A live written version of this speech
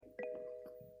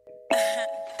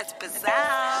It's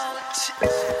bizarre.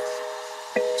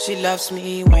 She loves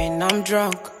me when I'm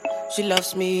drunk. She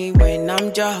loves me when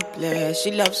I'm jobless.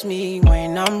 She loves me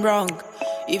when I'm wrong.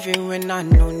 Even when I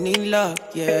don't need love.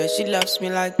 Yeah, she loves me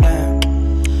like damn.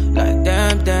 Like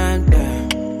damn, damn,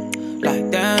 damn.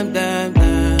 Like damn, damn,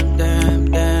 damn,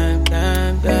 damn, damn,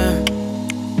 damn, damn.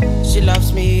 She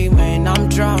loves me when I'm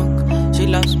drunk. She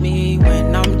loves me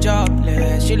when I'm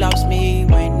jobless. She loves me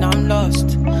when I'm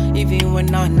lost. Even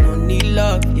when I don't need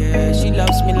love. Yeah, she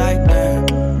loves me like damn.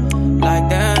 Like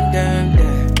damn, damn,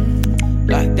 damn.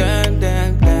 Like damn,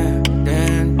 damn, damn,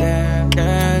 damn, damn,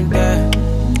 damn, damn.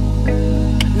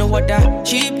 Know what that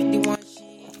cheap the one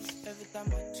she every time I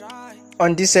try.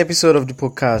 On this episode of the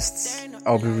podcast,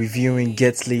 I'll be reviewing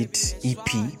Get Lit EP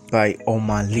by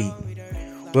Omah Lay.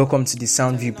 Welcome to the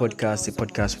Soundview podcast, a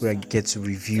podcast where I get to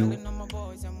review.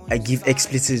 I give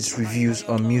explicit reviews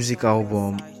on music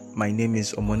album. My name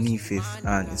is Omoni Faith,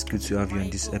 and it's good to have you on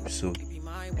this episode.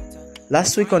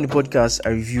 Last week on the podcast, I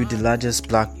reviewed the largest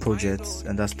black project,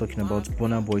 and that's talking about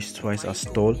Burna Boy's Twice as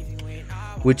Tall,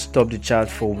 which topped the chart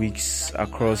for weeks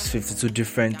across 52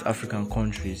 different African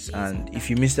countries. And if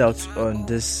you missed out on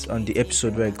the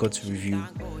episode where I got to review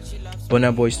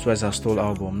Burna Boy's Twice as Tall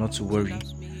album, not to worry.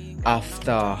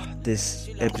 After this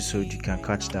episode, you can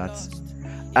catch that.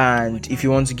 And if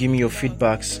you want to give me your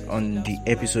feedbacks on the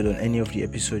episode, on any of the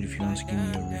episode, if you want to give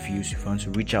me your reviews, if you want to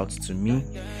reach out to me,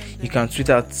 you can tweet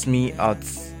at me at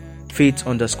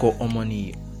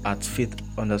faith_omoni, at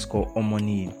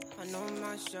faith_omoni.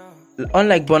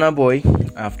 Unlike Burna Boy,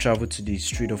 I have traveled to the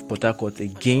street of Port Harcourt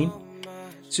again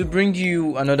to bring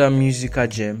you another musical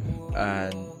gem,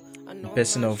 and the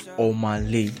person of Omah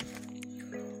Lay.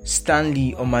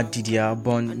 Stanley Omar Didier,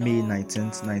 born May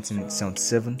 19th,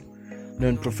 1977,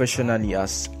 known professionally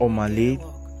as Omah Lay,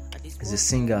 is a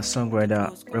singer,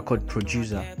 songwriter, record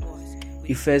producer.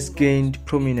 He first gained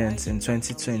prominence in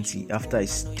 2020 after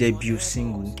his debut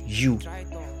single, You,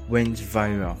 went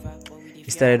viral. He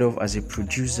started off as a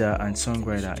producer and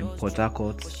songwriter in Port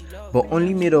Harcourt, but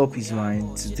only made up his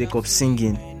mind to take up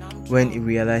singing when he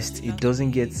realized he doesn't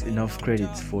get enough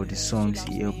credit for the songs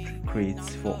he helped create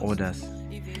for others.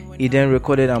 He then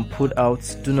recorded and put out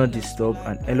Do Not Disturb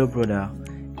and Hello Brother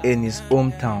in his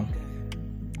hometown,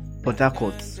 Port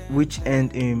Harcourt, which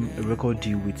earned him a record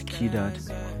deal with Kidad,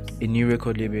 a new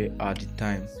record label at the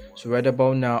time. So right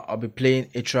about now, I'll be playing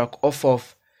a track off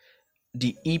of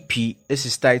the EP. This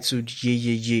is titled Yeah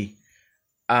Yeah Yeah,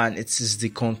 and it is the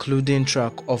concluding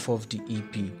track off of the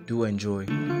EP. Do enjoy.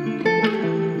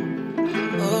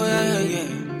 Oh yeah, yeah, yeah.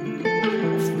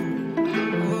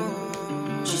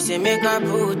 She say make her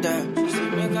put down. She say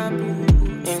make her put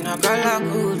in a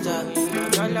Galaguda,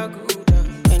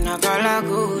 in a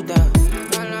Galaguda.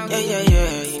 Yeah, yeah,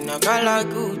 yeah, in a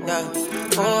Galaguda.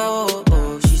 Oh,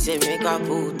 oh, she say make her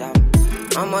put down.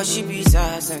 Mama she be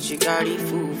sass and she carry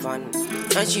full fun,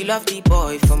 and she love the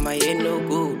boy for my head no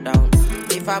go down.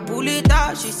 If I pull it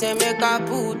out, she say make her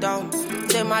put down.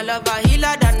 Say my love a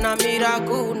healer than a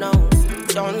miracle now.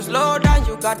 Don't slow down,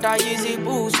 you got a easy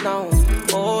boost now.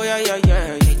 Oh yeah, yeah,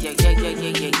 yeah, yeah, yeah, yeah, yeah,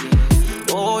 yeah, yeah.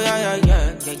 Oh yeah, yeah,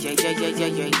 yeah, yeah, yeah, yeah, yeah, yeah,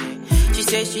 yeah, yeah. She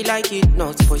say she like it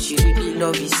nuts, but she really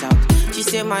love it out. She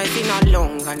say my finger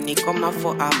long and it come out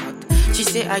for her mouth. She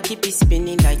say I keep it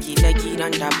spinning like it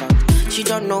and about. She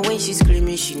don't know when she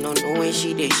screaming, she don't know when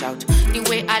she they shout. The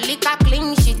way I lick her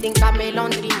clean, she think I'm a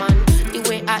laundry man. The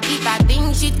way I eat her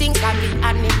thing, she think I'm the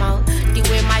animal. The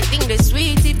way my thing the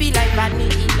sweet, it be like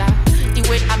vanilla. The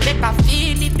way I make her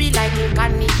feel, it be like a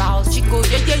carnival. She go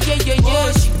yeah yeah yeah yeah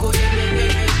yeah. She go yeah yeah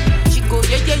yeah yeah. She go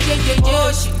yeah yeah yeah yeah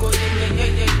yeah. She go yeah yeah yeah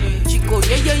yeah yeah. She go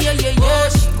yeah yeah yeah yeah yeah.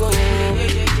 She go yeah yeah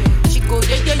yeah yeah. She go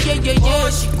yeah yeah yeah yeah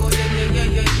yeah. She go yeah yeah yeah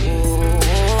yeah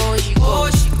yeah. Oh, she go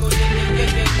yeah yeah yeah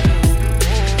yeah yeah.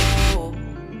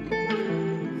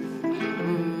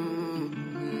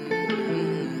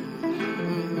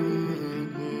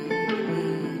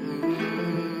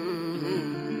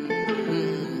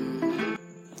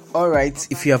 Alright,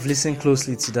 if you have listened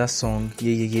closely to that song,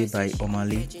 Yeah Yeah Yeah by Omah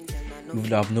Lay, you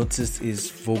would have noticed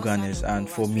his vulgarness, and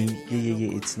for me, Yeah Yeah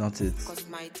Yeah, it's not it.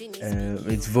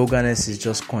 Its vulgarness is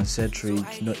just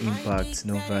concentric, no impact,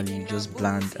 no value, just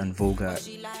bland and vulgar.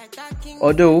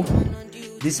 Although,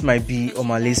 this might be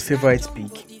Omah Lay's favorite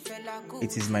pick,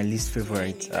 it is my least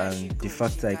favorite, and the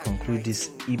fact that I conclude this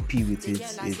EP with it,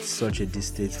 it's such a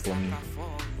distaste for me.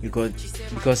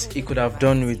 Because he could have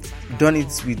done it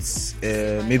with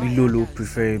maybe Lolo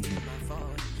preferably.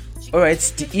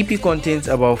 Alright, the EP contains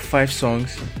about 5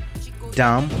 songs.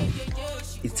 Damn,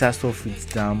 it starts off with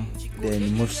Damn, then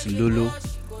it moves to Lolo,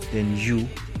 then You,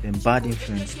 then Bad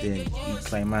Influence, then it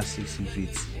climaxes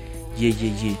with Yeah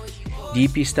Yeah Yeah. The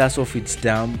EP starts off with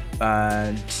Damn,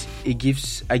 and I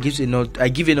give a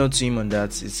note to him on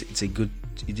that. It's a good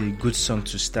song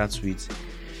to start with.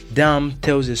 Damn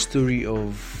tells a story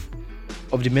of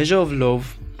the measure of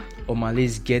love Omah Lay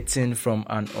is getting from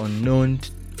an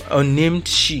unnamed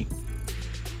she.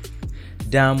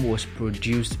 Damn was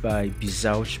produced by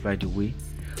Bizouch, by the way.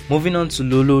 Moving on to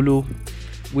Lololo,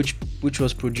 which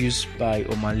was produced by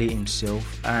Omah Lay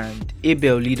himself, and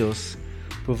Abel Lidos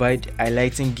provide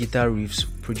highlighting guitar riffs,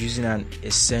 producing an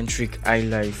eccentric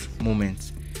highlife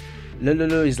moment.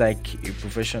 Lololo is like a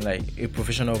profession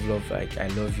of love, like I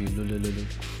love you, Lololo.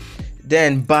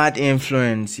 Then Bad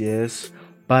Influence, yes.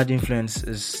 Bad Influence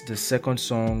is the second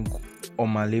song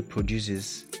Omah Lay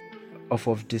produces off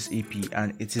of this EP,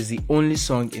 and it is the only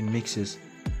song it mixes.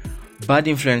 Bad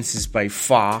Influence is by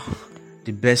far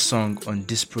the best song on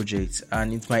this project,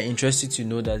 and it might interest you to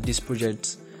know that this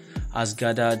project has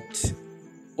gathered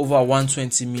over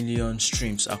 120 million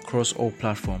streams across all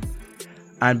platforms.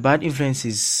 And Bad Influence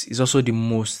is also the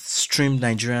most streamed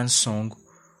Nigerian song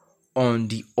on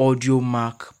the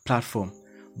Audiomack platform.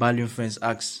 Bad Influence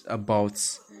has about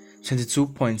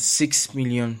 22.6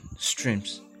 million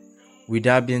streams. With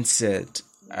that being said,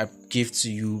 I give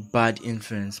to you Bad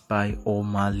Influence by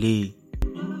Omah Lay.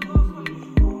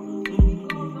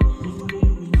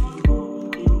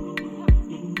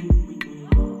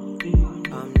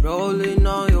 I'm rolling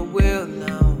on your wheel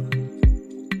now.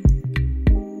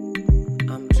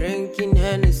 I'm drinking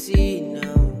Hennessy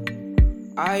now.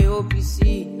 I hope you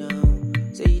see now.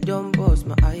 Say you don't bust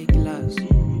my eyeglass.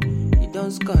 You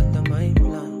don't scatter my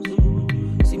plans.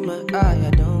 See my eye, I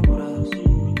don't cross.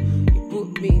 You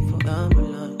put me for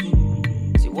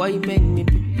ambulance. See why you make me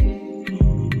be.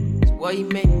 See why you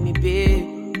make me be.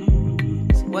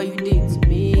 See what you did to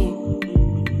me.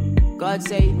 God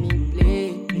save me,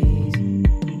 please.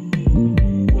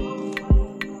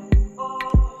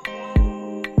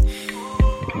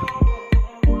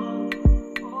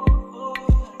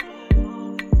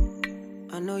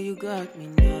 I know you got me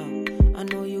now. I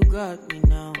know you got me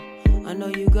now. I know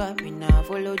you got me now.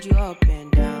 Followed you up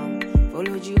and down.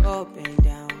 Followed you up and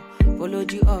down. Followed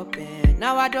you up and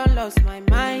now I don't lost my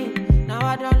mind. Now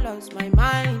I don't lost my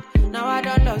mind. Now I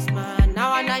don't lost my.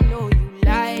 Now I know you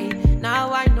lied.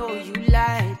 Now I know you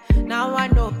lied. Now I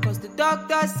know cause the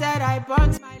doctor said I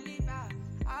burnt my liver.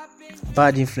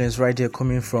 Bad Influence right there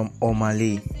coming from Omah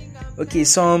Lay. Okay,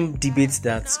 some debates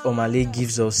that Omah Lay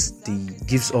gives us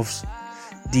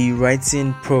the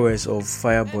writing prowess of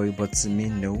Fireboy, but to me,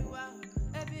 no.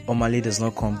 Omah Lay does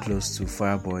not come close to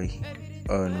Fireboy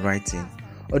on writing,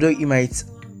 although he might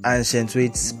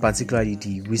accentuate particularly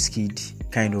the Wizkid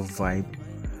kind of vibe,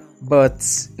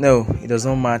 but no, it does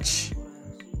not match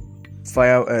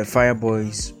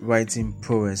Fireboy's writing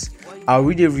prowess. I'll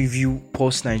read a review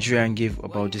Post Nigerian gave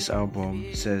about this album.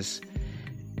 It says,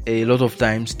 a lot of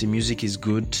times the music is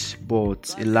good,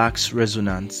 but it lacks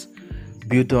resonance.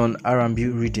 Built on R&B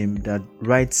rhythm that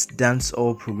writes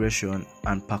dancehall progression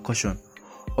and percussion.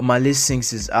 Omah Lay sings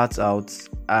his heart out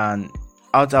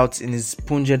in his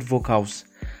pungent vocals.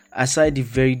 Aside the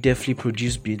very deftly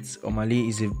produced beats, Omah Lay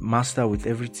is a master with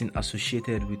everything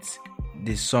associated with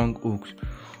the song hook.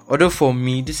 Although for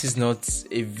me, this is not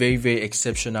a very, very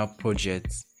exceptional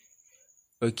project.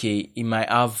 Okay,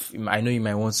 I know you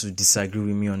might want to disagree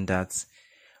with me on that.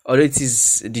 Although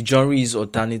the genre is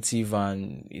alternative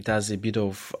and it has a bit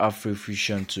of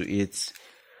Afrofusion to it,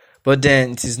 but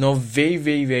then it is not very,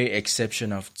 very, very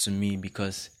exceptional to me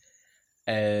because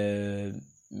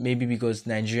maybe because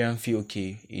Nigerian feel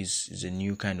okay is a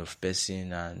new kind of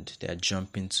person and they are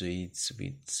jumping to it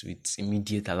with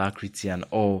immediate alacrity and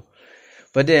all.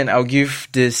 But then I'll give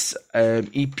this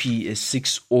EP a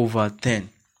 6/10.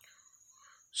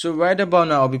 So right about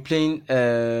now I'll be playing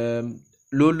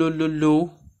Lo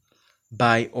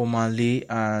by Omah Lay,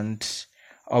 and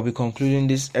I'll be concluding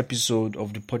this episode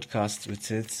of the podcast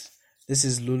with it. This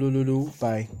is Lo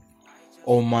by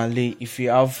Omah Lay. If you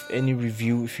have any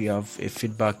review, if you have a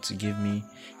feedback to give me,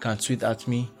 you can tweet at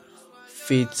me,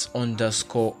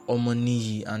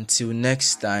 Faith_Omoniyi. Until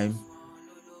next time,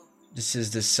 this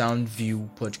is the Soundview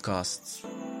Podcast.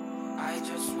 I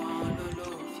just want to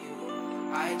love you.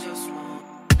 I just want.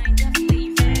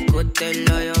 Go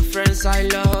tell all your friends I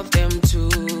love them too.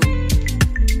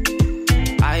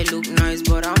 I look nice,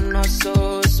 but I'm not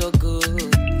so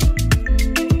good.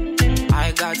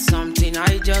 I got something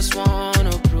I just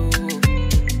wanna prove.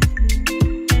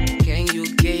 Can you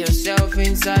get yourself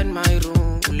inside my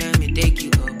room? Let me take you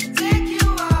up. Take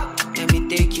you up. Let me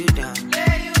take you down.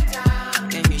 Lay you down.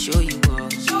 Let me show you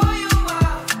up. Show you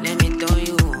up. Let me turn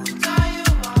you on. Turn you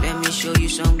on. Let me show you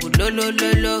some good lo.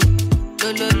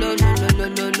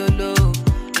 Lo.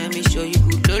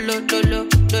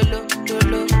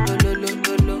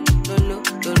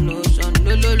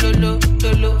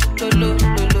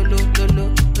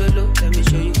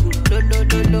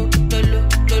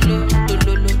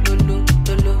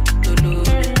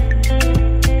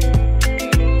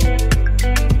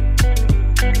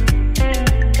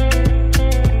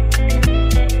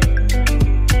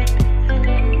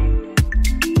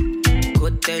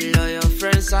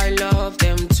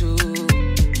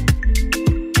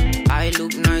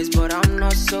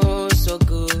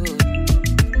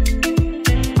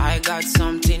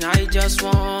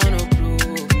 small.